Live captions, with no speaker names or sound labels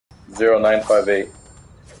0958.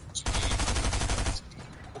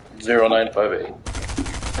 0958.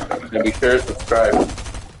 And be sure to subscribe.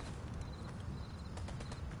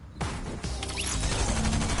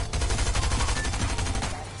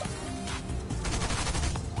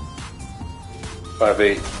 Five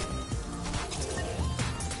eight.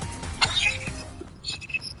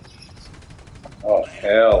 Oh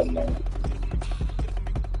hell no.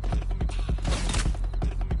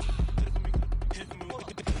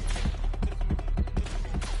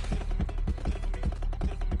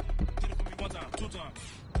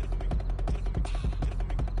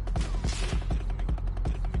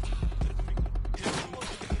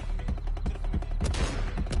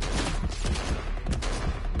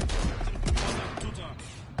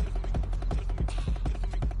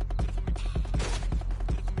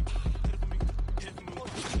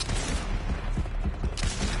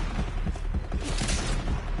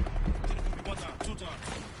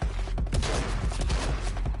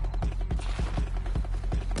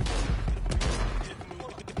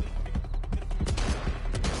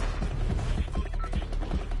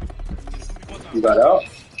 You got out?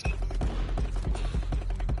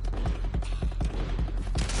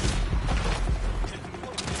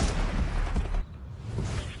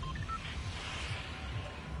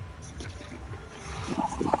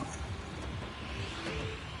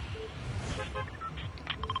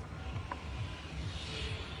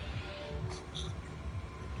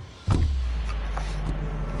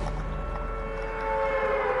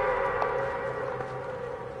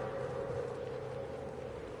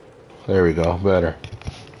 There we go, better.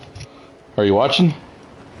 Are you watching?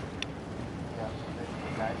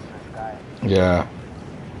 Yeah.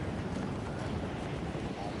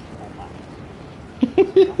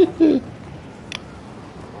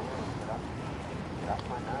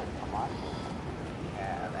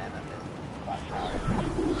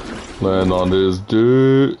 Land on this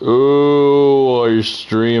dude. Oh, you're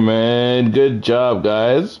streaming. Good job,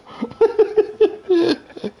 guys.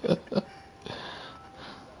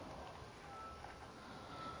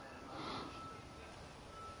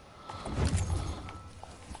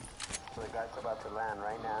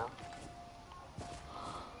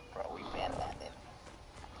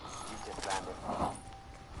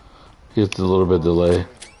 It's a little bit delay. In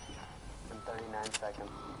 39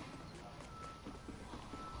 seconds.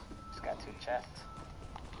 Just got 2 chests.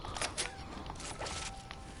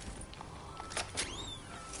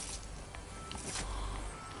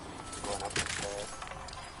 Going up the stairs.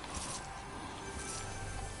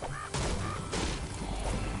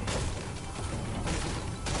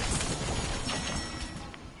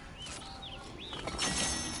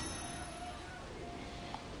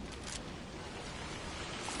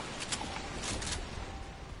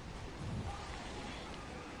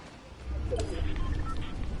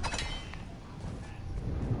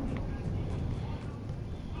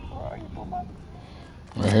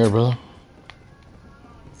 Right here, brother.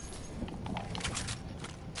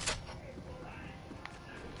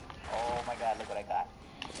 Oh my god, look what I got.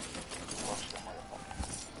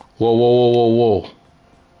 Whoa, whoa, whoa, whoa, whoa.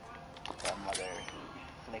 Some other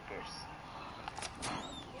flickers.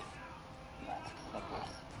 That's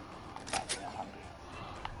flickers. That's hungry.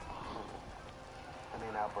 In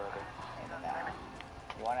and out burger. In and out.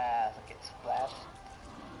 You wanna get splash?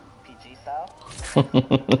 PG style?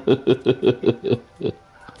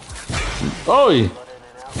 Oi!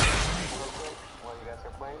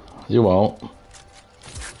 You won't.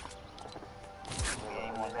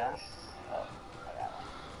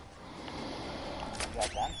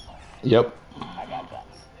 Yep. I got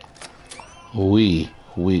guns.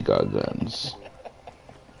 We got guns.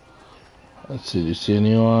 Let's see, do you see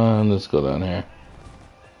anyone? Let's go down here.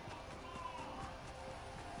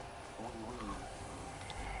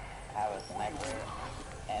 I have a sniper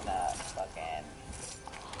and a fucking,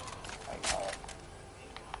 what do you call it?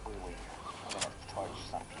 I'm gonna torch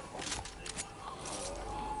some people.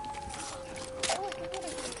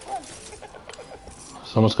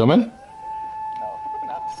 Someone's coming? No,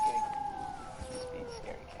 not just kidding. Speed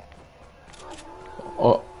scary cat.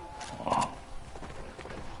 Oh.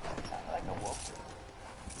 That sounded like a wolf.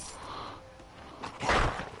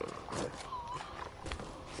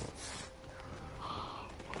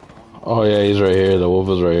 Oh yeah, he's right here. The wolf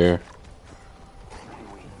is right here.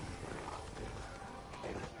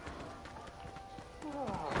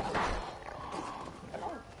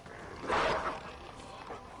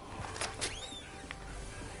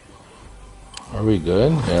 Are we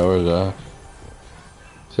good? Yeah, we're good.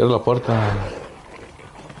 Cierra la puerta.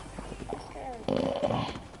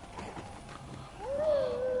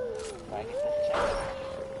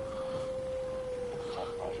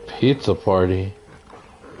 Pizza party.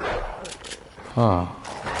 Huh. I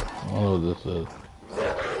don't know what this is.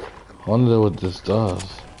 I wonder what this does.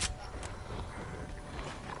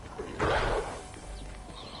 Can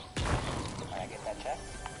I get that check?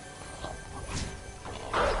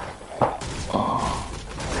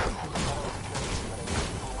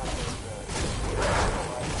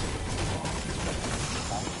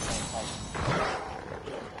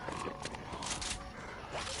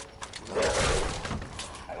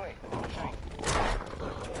 Hey, wait,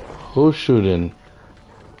 Who's shooting?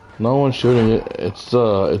 No one's shooting. It's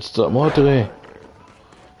the what do they?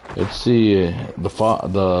 It's the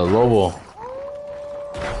Lobo.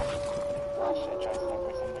 oh shit, try to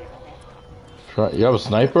sniper somebody for me? You have a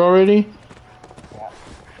sniper already? Yeah.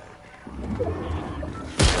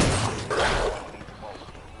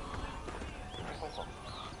 Whistle.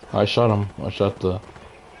 I shot him. I shot the.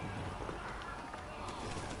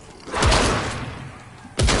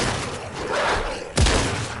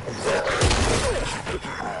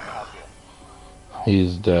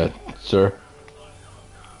 He's dead, sir.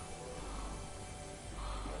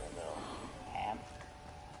 Ham.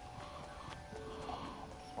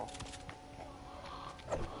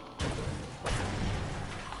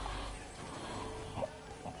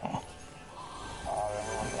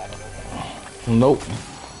 Nope.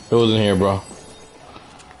 It wasn't here, bro.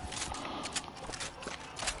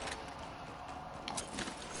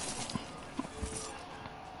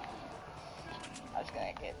 I was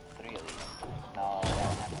gonna get 3 of these. No, I don't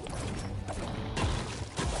have them.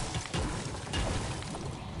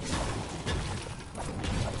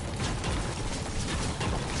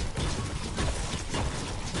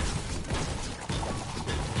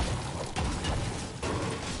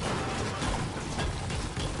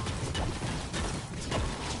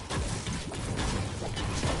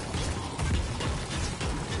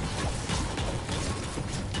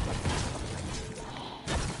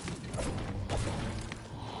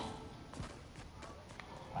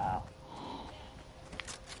 Wow.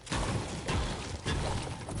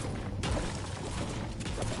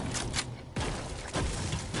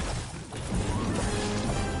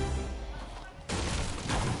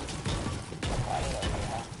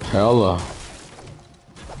 Hella.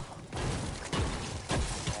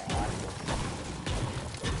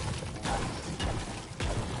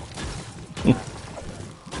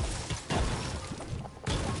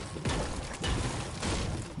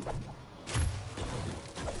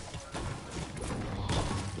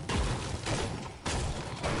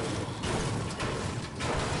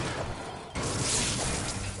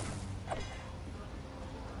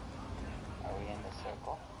 Are we in the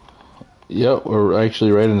circle? Yep, we're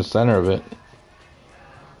actually right in the center of it.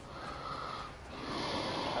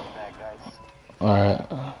 Come back, guys. Alright.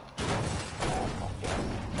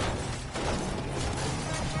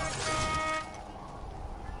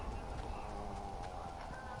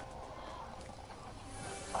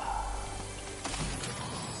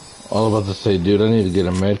 All about to say, dude, I need to get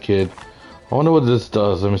a med kit. I wonder what this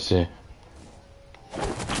does. Let me see.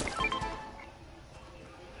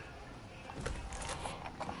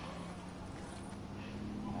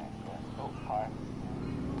 Oh, car.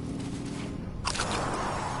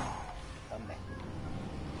 Something.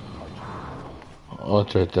 Oh,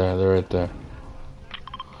 it's right there. They're right there.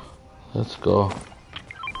 Let's go.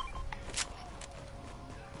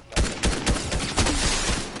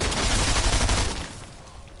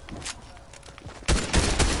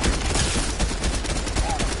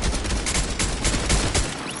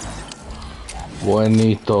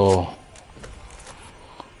 Buenito.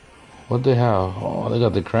 What they have? Oh, they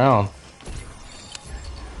got the crown.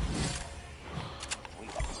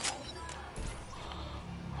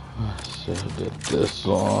 Let's see, get this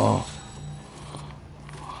on.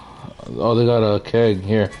 Oh, they got a keg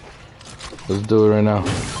here. Let's do it right now.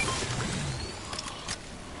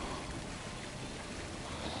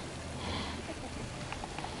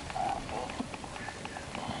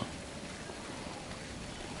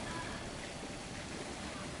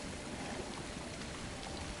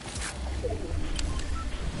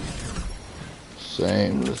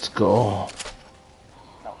 Same, let's go.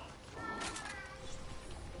 No.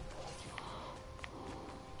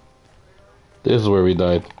 This is where we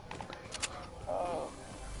died. Oh.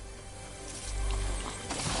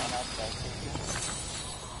 One outside.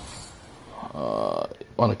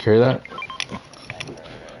 Want to carry that?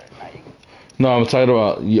 Sniper. No, I'm talking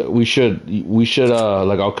about. Yeah, we should.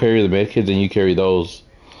 Like, I'll carry the med kits and you carry those.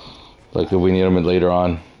 Like, if we need them later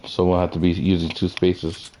on, so we'll have to be using 2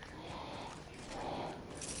 spaces.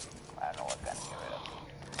 I don't know what gun to get rid of.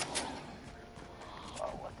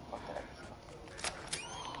 Oh, what the fuck did I just do?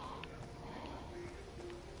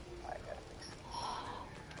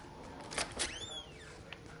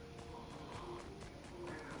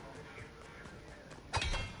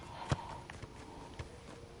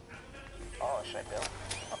 should I build?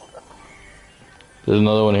 There's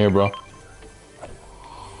another one here, bro.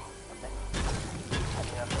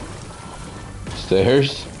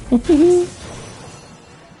 Stairs.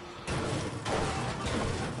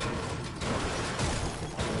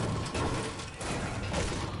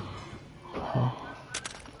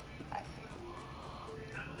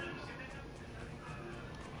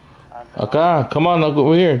 Okay, come on, I'll go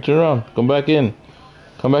over here. Turn around. Come back in.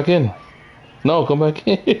 Come back in. No, come back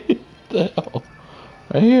in. What the hell?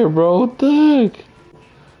 Right here, bro. What the heck?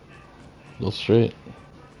 Go straight.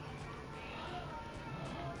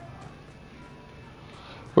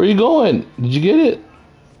 Where you going? Did you get it?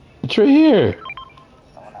 It's right here.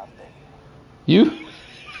 Someone out there. You?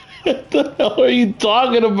 What the hell are you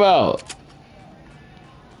talking about?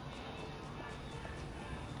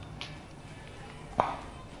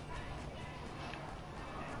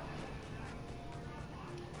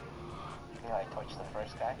 You know, I torched the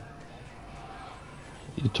first guy.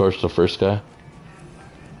 You torched the first guy?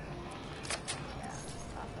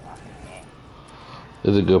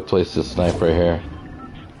 This is a good place to snipe right here.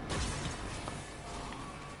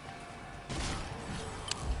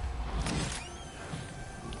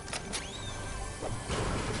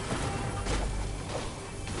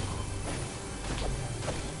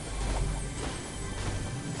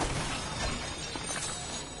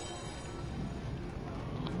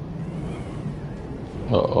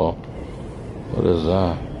 Uh-oh. What is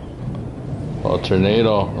that? Oh,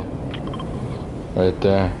 tornado. Right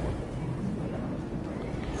there.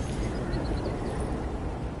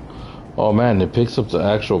 Oh man, it picks up the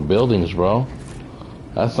actual buildings, bro.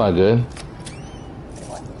 That's not good.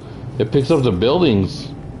 It picks up the buildings.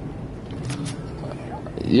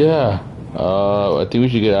 Yeah. I think we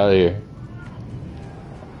should get out of here.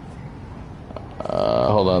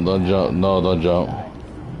 Hold on, don't jump. No, don't jump.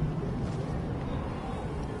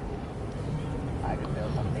 I could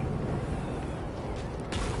build something.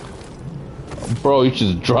 Bro, you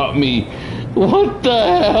just dropped me. What the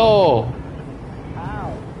hell?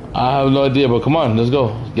 Ow! I have no idea, but come on, let's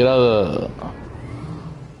go. Get out of the...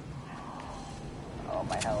 Oh,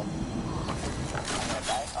 my health. I'm gonna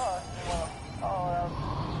die. Oh, well, oh,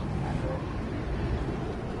 not good.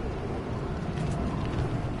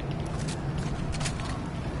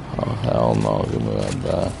 Oh, hell no. Give me that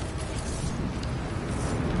back.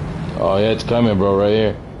 Oh, yeah, it's coming, bro, right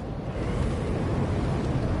here.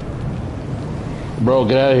 Bro,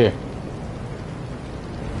 get out of here.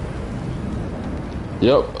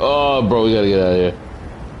 Yep. Oh, bro, we gotta get out of here.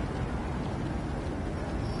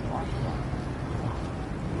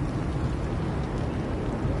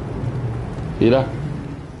 Mira.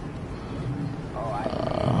 Oh,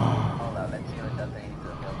 hold on, let's see what it does anything to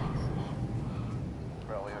the buildings.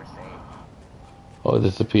 Bro, we were safe. Oh, it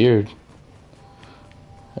disappeared.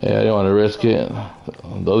 Yeah, I didn't want to risk it.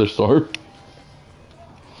 The other sword.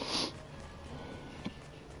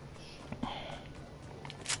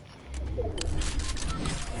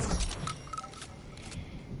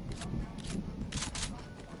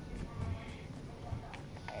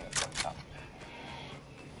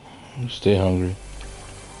 Stay hungry.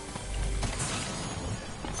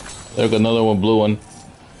 There's another one, blue one.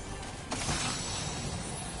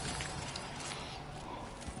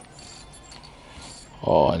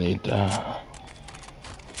 Oh, I need that.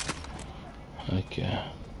 Okay.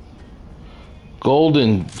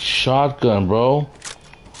 Golden shotgun, bro.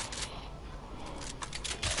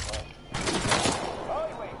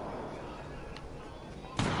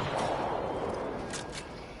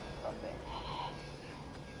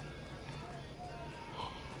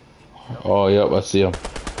 Oh, yep, I see him.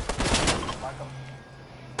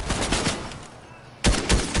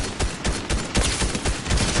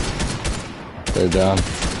 They're down.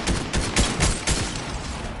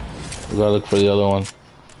 We gotta look for the other one.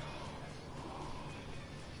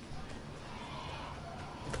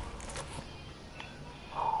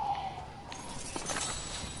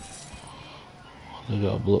 They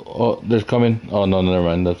got blue. Oh, they're coming. Oh, no, never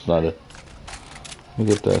mind. That's not it. Let me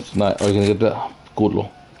get that. It's not. Oh, you can get that. Culo.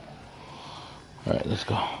 Alright, let's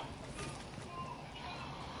go.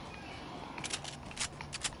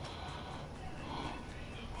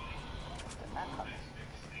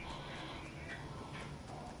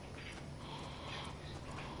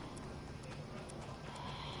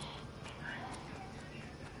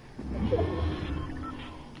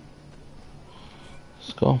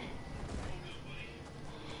 Let's go.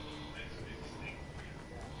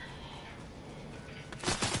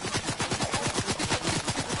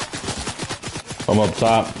 I'm up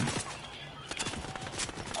top.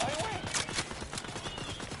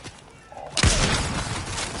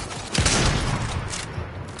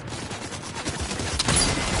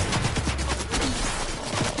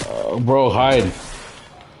 Bro, hide.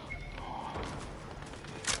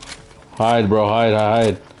 Hide, bro,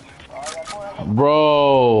 hide.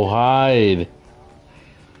 Bro, hide.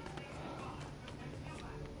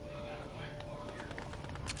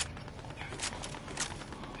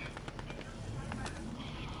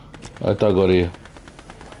 I thought go to you.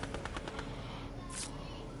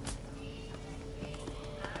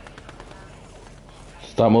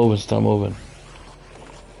 Stop moving.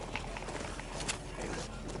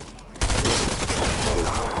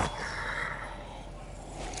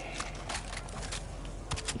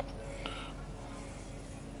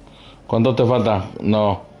 ¿Cuánto te falta?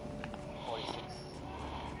 No.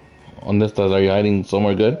 ¿Dónde estás? Are you hiding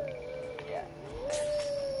somewhere good? Yeah.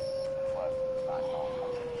 What? Not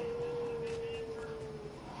going.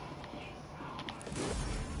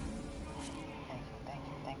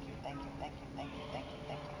 Thank you.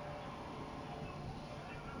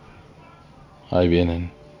 Ahí vienen.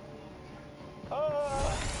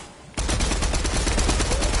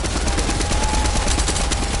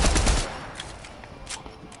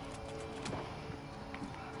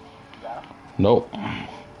 Nope.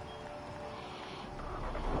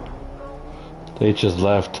 They just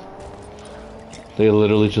left. They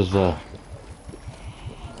literally just left.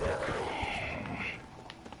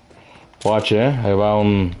 Watch, ahí va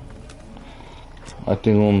un... I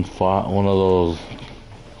think one of those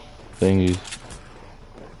thingies.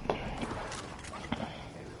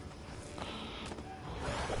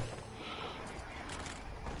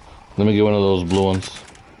 Let me get one of those blue ones.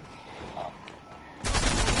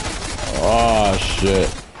 Oh shit.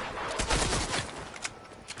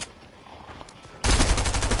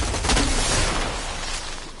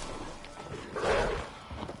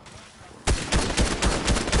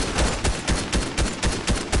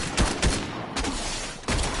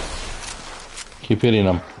 Keep hitting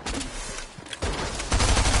them.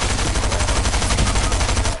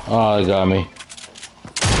 Oh, they got me.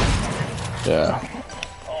 Yeah.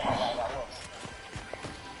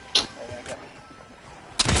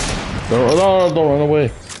 No, don't run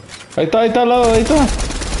away. Ahí está al lado, ahí está.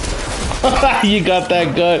 You got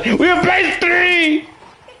that gun. We have place 3!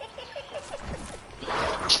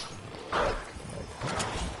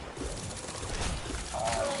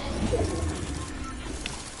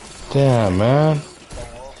 Damn, man.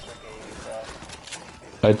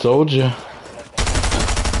 I told you.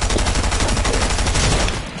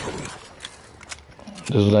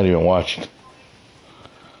 This is not even watching.